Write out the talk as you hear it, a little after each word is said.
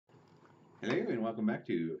Hello and welcome back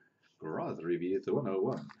to Garage Reviews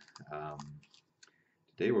 101. Um,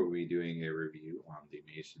 Today we'll be doing a review on the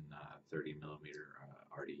Mason 30 millimeter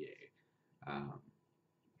RDA.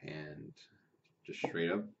 And just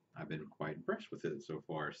straight up, I've been quite impressed with it so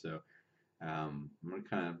far. So I'm going to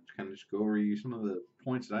kind of just go over you some of the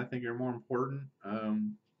points that I think are more important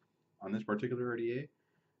on this particular RDA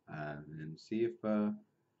and see if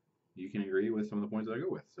you can agree with some of the points that I go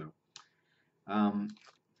with. So um,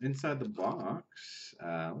 inside the box,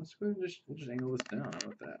 let's go ahead and we'll just angle this down. How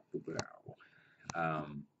about that? Boop it out.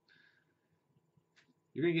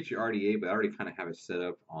 You're gonna get your RDA, but I already kind of have it set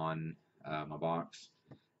up on my box,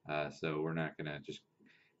 so we're not gonna just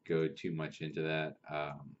go too much into that.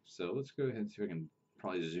 So let's go ahead and see if I can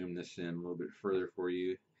probably zoom this in a little bit further for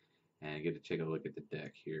you and get to take a look at the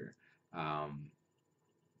deck here. Um,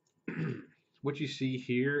 what you see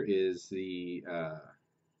here is the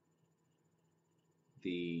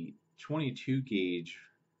 22 gauge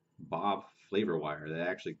bob flavor wire that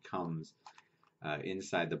actually comes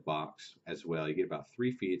inside the box as well. You get about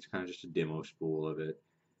 3 feet. It's kind of just a demo spool of it,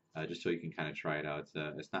 just so you can kind of try it out.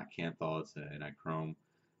 It's not Canthol, it's a nichrome.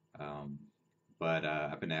 Um, but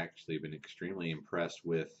I've been extremely impressed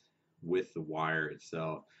with the wire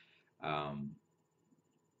itself. Um,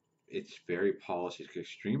 it's very polished. It's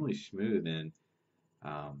extremely smooth and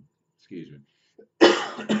excuse me,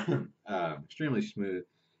 extremely smooth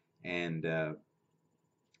and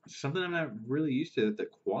something I'm not really used to. The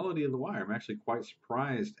quality of the wire. I'm actually quite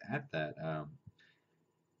surprised at that.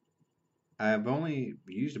 I've only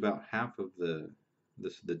used about half of the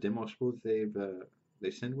demo spool that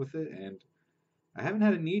they send with it, and I haven't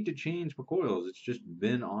had a need to change my coils. It's just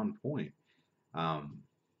been on point. Um,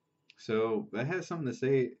 so that has something to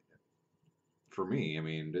say for me. I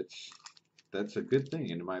mean, that's a good thing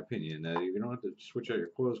in my opinion. That you don't have to switch out your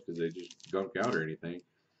coils because they just gunk out or anything.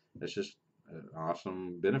 That's just an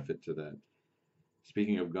awesome benefit to that.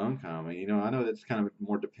 Speaking of gunk, I know that's kind of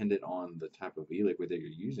more dependent on the type of e-liquid that you're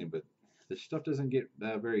using, but this stuff doesn't get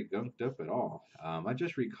very gunked up at all. I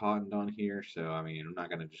just recottoned on here, so I mean, I'm not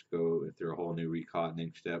gonna just go through a whole new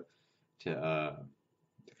recottoning step to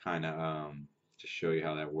kind of to show you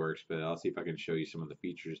how that works, but I'll see if I can show you some of the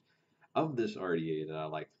features of this RDA that I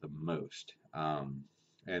like the most. And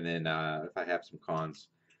then if I have some cons,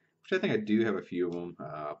 which I think I do have a few of them,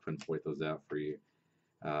 I'll point those out for you.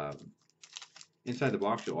 Um, Inside the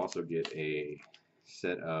box, you'll also get a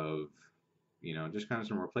set of, just kind of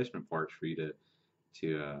some replacement parts for you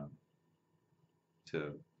to uh,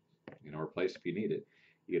 to replace if you need it.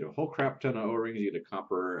 You get a whole crap ton of O-rings. You get a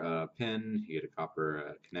copper pin. You get a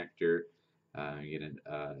copper connector. You get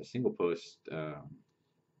a single post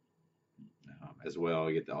as well.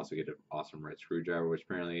 Also get an awesome red screwdriver, which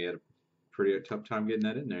apparently you had a pretty tough time getting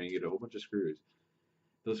that in there. You get a whole bunch of screws.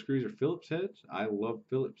 Those screws are Phillips heads. I love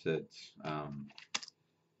Phillips heads.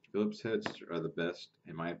 Phillips heads are the best,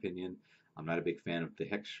 in my opinion. I'm not a big fan of the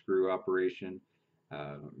hex screw operation.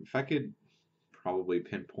 If I could probably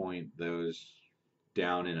pinpoint those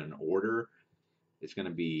down in an order, it's going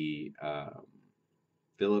to be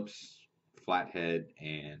Phillips, flathead,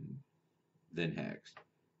 and then hex.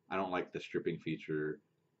 I don't like the stripping feature.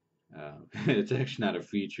 It's actually not a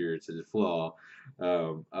feature; it's a flaw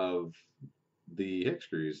of the hex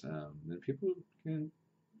screws. And people can,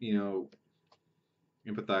 you know,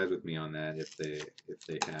 empathize with me on that if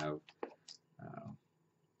they have uh,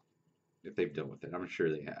 if they've dealt with it. I'm sure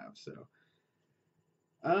they have. So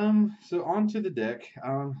onto the deck.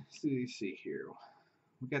 Let's see here.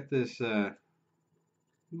 We got this. Ooh,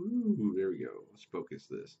 there we go. Let's focus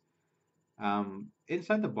this.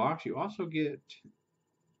 Inside the box, you also get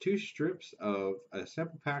 2 strips of a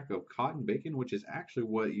sample pack of cotton bacon, which is actually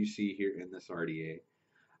what you see here in this RDA.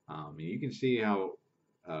 You can see how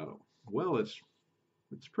uh, well it's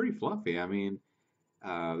pretty fluffy. I mean,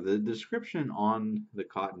 the description on the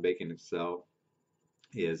cotton bacon itself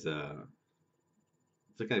is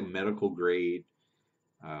it's like a medical grade,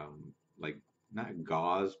 like not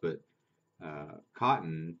gauze, but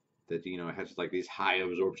cotton that has like these high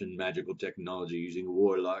absorption magical technology using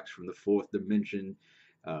warlocks from the fourth dimension,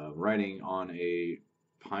 writing on a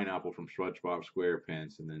pineapple from SpongeBob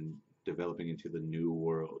SquarePants, and then developing into the new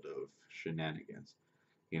world of shenanigans.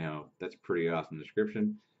 That's a pretty awesome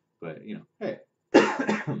description, but hey.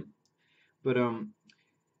 But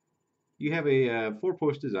you have a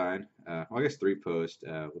 4-post design. Well, I guess 3-post.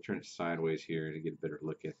 We'll turn it sideways here to get a better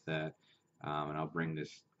look at that. And I'll bring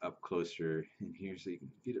this up closer in here so you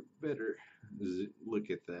can get a better look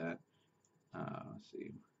at that. Let's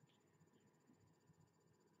see.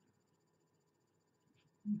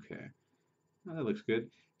 Okay. That looks good.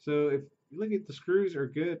 So you look at the screws are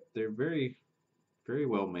good. They're very, very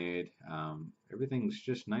well made. Everything's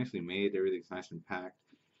just nicely made. Everything's nice and packed.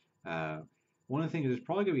 Uh, one of the things that's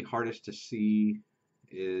probably going to be hardest to see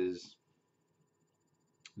is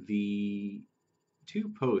the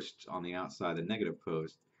two posts on the outside, the negative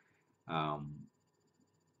post. Um,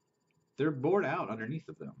 they're bored out underneath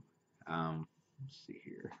of them. Let's see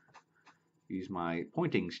here. Use my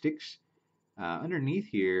pointing sticks. Underneath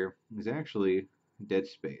here is actually dead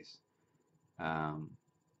space. Um,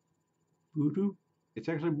 it's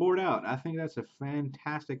actually bored out. I think that's a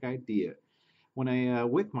fantastic idea. When I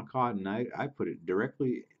wick my cotton, I put it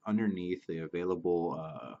directly underneath the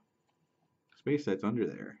available space that's under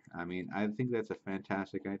there. I mean, I think that's a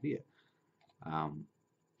fantastic idea. Um,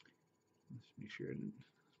 let's make sure I didn't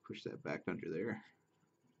push that back under there.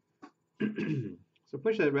 So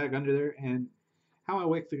push that back under there, and how I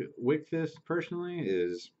wick this personally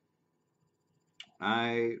is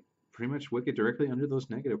I pretty much wick it directly under those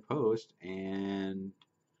negative posts and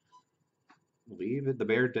leave it the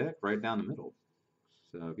bare deck right down the middle.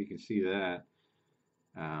 So if you can see that,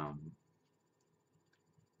 um,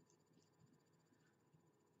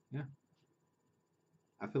 yeah,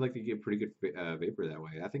 I feel like you get pretty good vapor that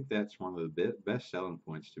way. I think that's one of the best selling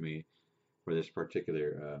points to me for this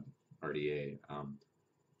particular RDA. I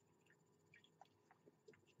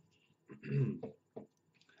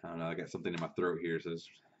don't know, I got something in my throat here, so it's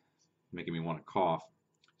making me want to cough.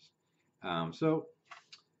 So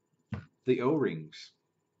the O-rings,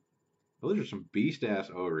 those are some beast ass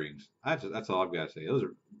O-rings. That's all I've got to say. Those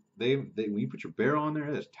are they when you put your barrel on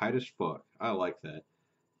there, that's tight as fuck. I like that.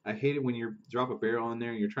 I hate it when you drop a barrel in there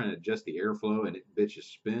and you're trying to adjust the airflow and it bitch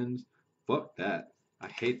just spins. Fuck that. I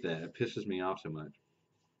hate that. It pisses me off so much.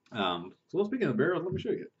 So well, speaking of barrels, let me show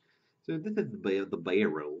you. So this is the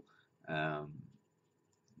barrel. Um,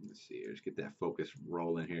 let's see. Let's get that focus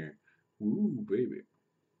rolling here. Ooh, baby.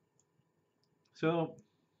 So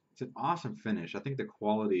it's an awesome finish. I think the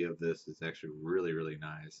quality of this is actually really, really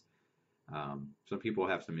nice. Some people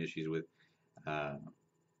have some issues with uh,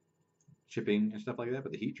 chipping and stuff like that,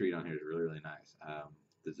 but the heat treat on here is really, really nice.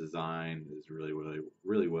 The design is really, really,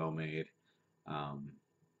 really well made, um,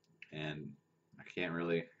 and I can't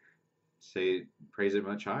really say praise it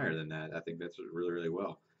much higher than that. I think that's really, really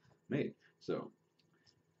well made. So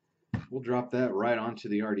we'll drop that right onto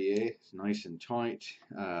the RDA. It's nice and tight,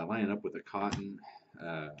 lining up with the cotton.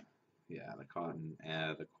 Uh, yeah, the cotton,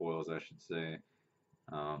 the coils, I should say.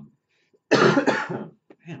 Um,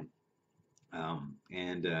 Damn.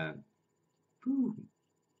 And whew,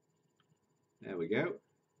 there we go.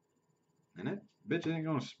 And that bitch ain't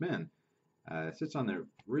gonna spin. It sits on there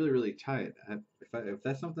really, really tight. If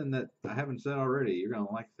that's something that I haven't said already, you're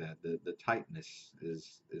gonna like that. The tightness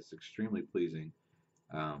is extremely pleasing,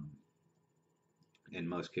 um, in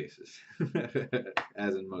most cases,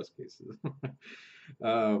 as in most cases.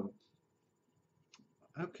 um,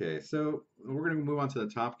 okay, so we're gonna move on to the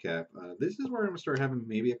top cap. This is where I'm gonna start having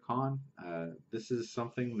maybe a con. This is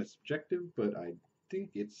something that's subjective, but I think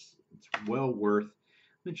it's well worth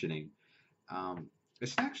mentioning. Um,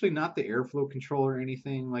 it's actually not the airflow control or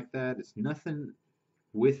anything like that. It's nothing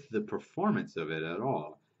with the performance of it at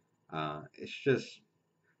all. It's just,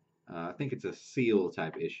 I think it's a seal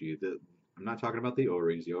type issue. I'm not talking about the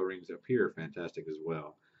O-rings. The O-rings up here are fantastic as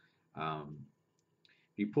well. Um,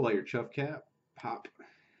 if you pull out your chuff cap, pop,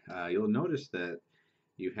 you'll notice that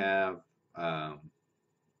you have, um,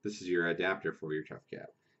 this is your adapter for your chuff cap.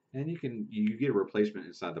 And you get a replacement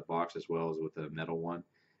inside the box as well as with a metal one.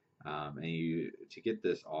 And to get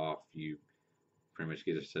this off, you pretty much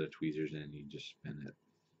get a set of tweezers and you just spin it.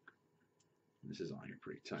 This is on here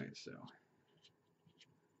pretty tight, so.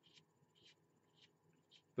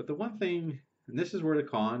 But the one thing, and this is where the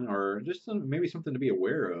con, or just maybe something to be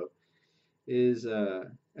aware of, is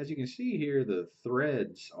as you can see here, the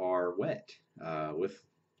threads are wet with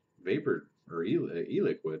vapor or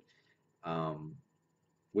e-liquid, um,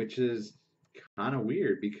 which is kind of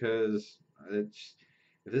weird because it's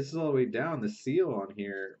if this is all the way down, the seal on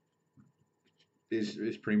here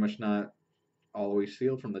is pretty much not all the way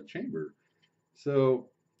sealed from the chamber. So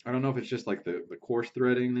I don't know if it's just like the coarse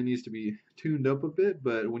threading that needs to be tuned up a bit,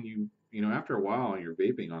 but when after a while and you're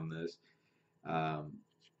vaping on this, um,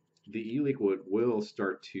 the e-liquid will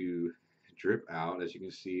start to drip out, as you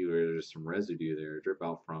can see where there's some residue there, drip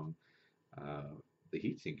out from uh, the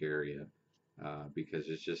heatsink area because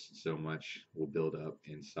it's just so much will build up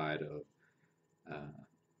inside of uh,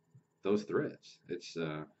 those threads. It's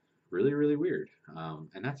really, really weird,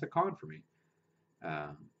 and that's a con for me.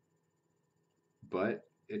 Um, but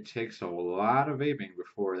it takes a lot of vaping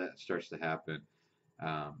before that starts to happen.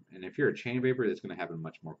 And if you're a chain vapor, it's going to happen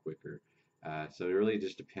much more quicker. So it really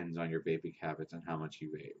just depends on your vaping habits and how much you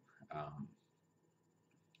vape.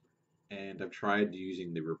 And I've tried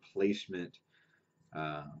using the replacement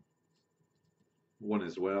uh, one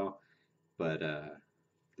as well, but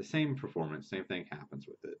the same performance, same thing happens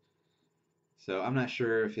with it. So I'm not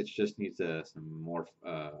sure if it just needs some more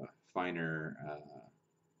finer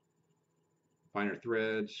finer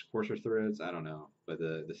threads, coarser threads. I don't know, but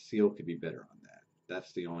the seal could be better on that.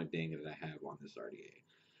 That's the only thing that I have on this RDA.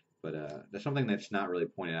 But that's something that's not really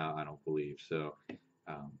pointed out, I don't believe. So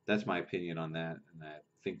that's my opinion on that, and I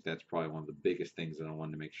think that's probably one of the biggest things that I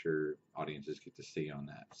wanted to make sure audiences get to see on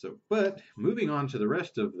that. So, but moving on to the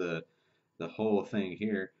rest of the whole thing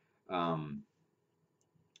here, um,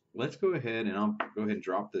 let's go ahead and I'll go ahead and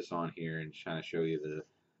drop this on here and kind of show you the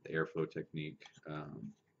airflow technique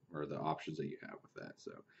or the options that you have with that.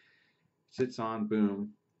 So, sits on,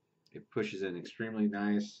 boom, it pushes in extremely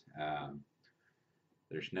nice.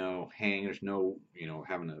 There's no hang, there's no,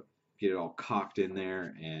 having to get it all cocked in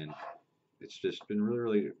there, and it's just been really,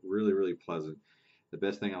 really, really, really pleasant. The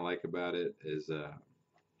best thing I like about it is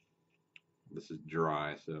this is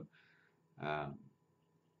dry, so um,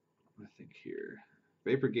 I think here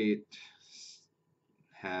Vaporgate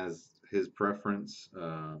has his preference,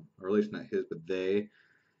 or at least not his, but they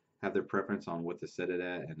have their preference on what to set it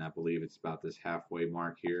at, and I believe it's about this halfway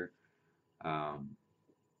mark here. Um,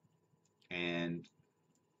 and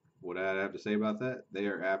what I have to say about that, they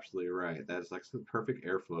are absolutely right. That's like the perfect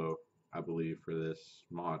airflow, I believe, for this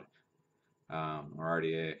mod. Or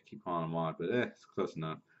RDA, keep calling them mod, but it's close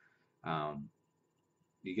enough. Um,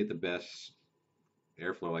 you get the best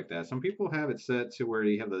airflow like that. Some people have it set to where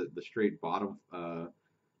you have the straight bottom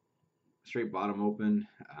open.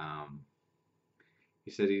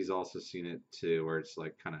 He said he's also seen it to where it's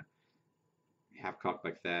like kind of half cocked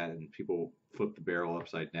like that, and people flip the barrel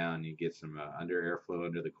upside down, and you get some under airflow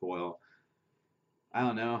under the coil. I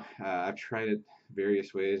don't know. I've tried it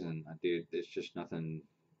various ways, and dude, it's just nothing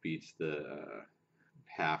beats the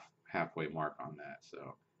halfway mark on that.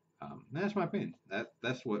 So that's my opinion.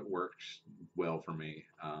 That's what works well for me.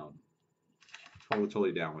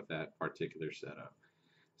 Totally down with that particular setup.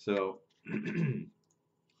 So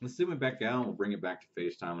let's zoom it back out. We'll bring it back to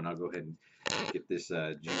FaceTime, and I'll go ahead and get this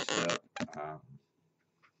juiced up.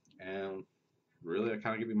 And really, I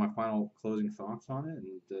kind of give you my final closing thoughts on it, and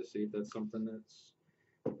see if that's something that's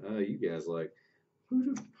you guys like.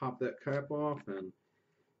 Pop that cap off and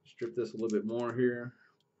strip this a little bit more here.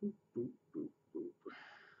 Boop, boop, boop, boop.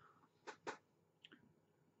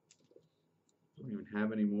 Don't even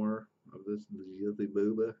have any more of this lovely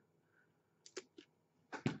booba.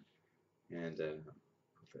 And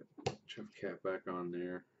put that chuff cap back on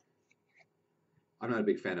there. I'm not a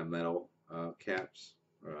big fan of metal caps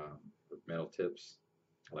with metal tips.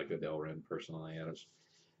 I like the Delrin personally.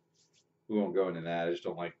 We won't go into that. I just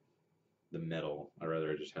don't like the metal. I'd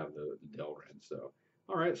rather just have the Delrin. So,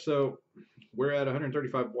 all right. So we're at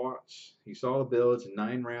 135 watts. You saw the bill. It's a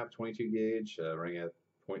 9 wrap, 22 gauge, running at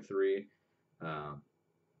 0.3.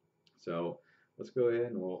 So let's go ahead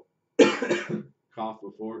and we'll cough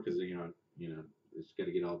before, because it's got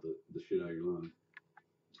to get all the shit out of your lung.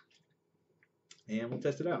 And we'll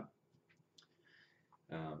test it out.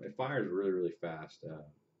 It fires really, really fast.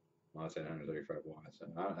 Well, I said 135 watts.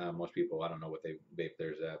 Most people, I don't know what they vape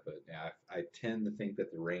theirs at, but yeah, I tend to think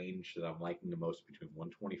that the range that I'm liking the most is between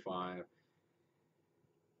 125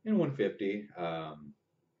 and 150.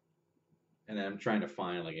 And then I'm trying to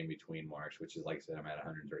find like in between marks, which is, like I said, I'm at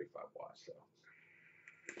 135 watts. So.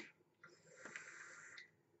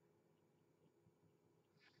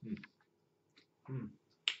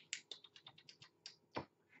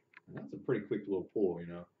 That's a pretty quick little pull,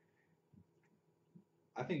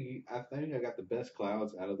 I think I got the best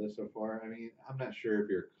clouds out of this so far. I mean, I'm not sure if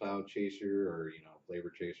you're a cloud chaser or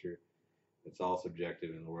flavor chaser. It's all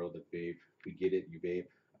subjective in the world of vape. If we get it, you vape.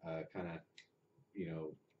 Kind of you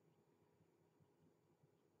know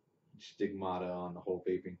stigmata on the whole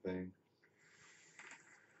vaping thing.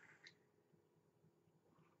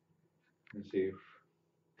 Let's see if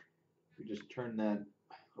we just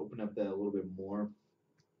open up that a little bit more.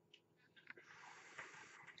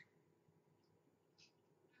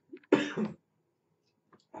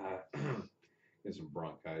 Get some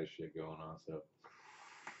bronchitis shit going on, so.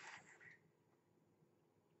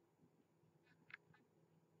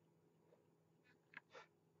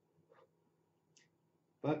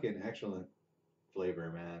 Fucking excellent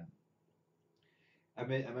flavor, man.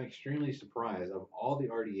 I'm extremely surprised of all the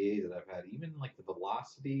RDAs that I've had, even like the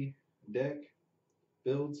Velocity deck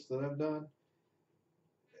builds that I've done.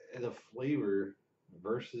 The flavor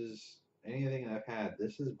versus anything that I've had,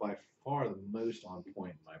 this is by far the most on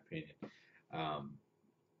point in my opinion. Um,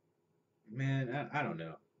 man, I don't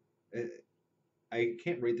know. I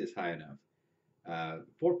can't rate this high enough.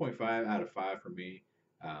 4.5 out of 5 for me.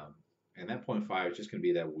 Um, and that point 0.5 is just going to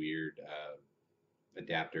be that weird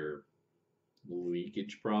adapter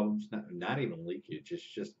leakage problems. Not even leakage. It's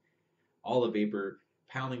just all the vapor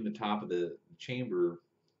pounding the top of the chamber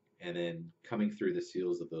and then coming through the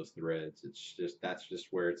seals of those threads. It's just that's just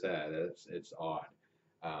where it's at. It's odd,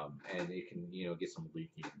 and it can get some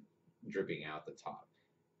leaking, dripping out the top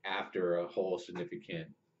after a whole significant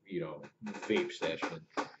vape session.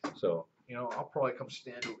 So I'll probably come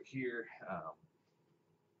stand over here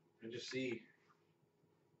and just see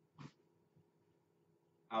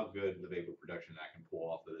how good the vapor production I can pull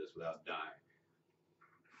off of this without dying.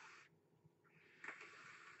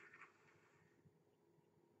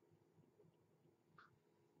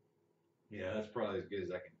 Yeah, that's probably as good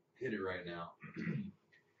as I can hit it right now.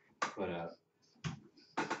 But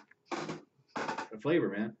the flavor,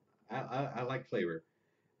 man, I like flavor.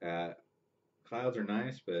 Uh, Clouds are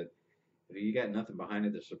nice, but if you got nothing behind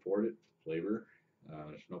it to support it, flavor,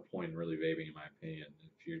 there's no point in really vaping, in my opinion.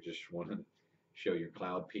 If you just want to show your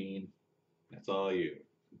cloud peen, that's all you.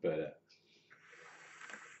 But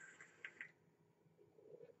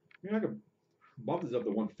I could bump this up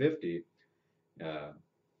to 150. Uh,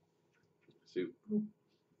 soup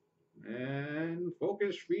and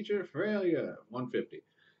focus feature failure 150.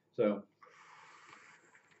 So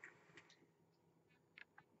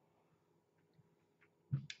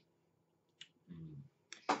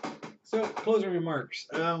closing remarks.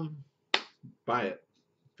 Buy it,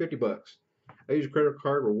 $50. I use credit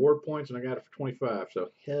card reward points and I got it for 25. So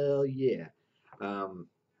hell yeah. Um,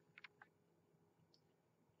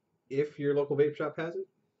 if your local vape shop has it,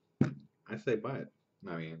 I say buy it.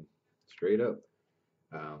 I mean, straight up.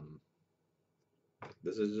 Um,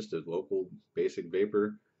 this is just a local basic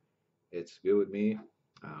vapor. It's good with me.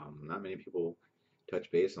 Not many people touch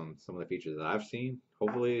base on some of the features that I've seen.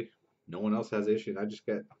 Hopefully, no one else has issues. I just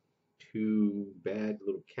got two bad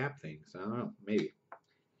little cap things. I don't know, maybe.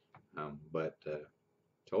 But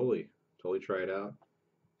totally try it out,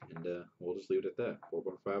 and we'll just leave it at that.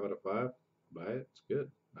 4.5 out of 5. Buy it. It's good.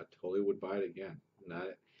 I totally would buy it again. Not,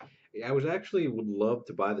 I was actually would love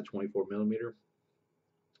to buy the 24 millimeter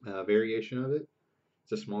variation of it.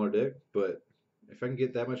 It's a smaller dick, but if I can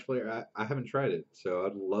get that much flavor, I haven't tried it, so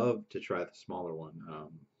I'd love to try the smaller one.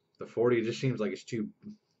 The 40 just seems like it's too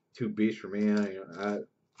beast for me. I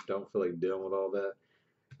don't feel like dealing with all that.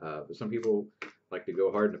 But some people like to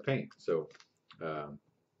go hard in the paint. So, um,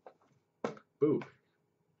 boo.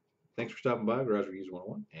 Thanks for stopping by, Garage Reviews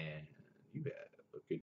 101, and you bet.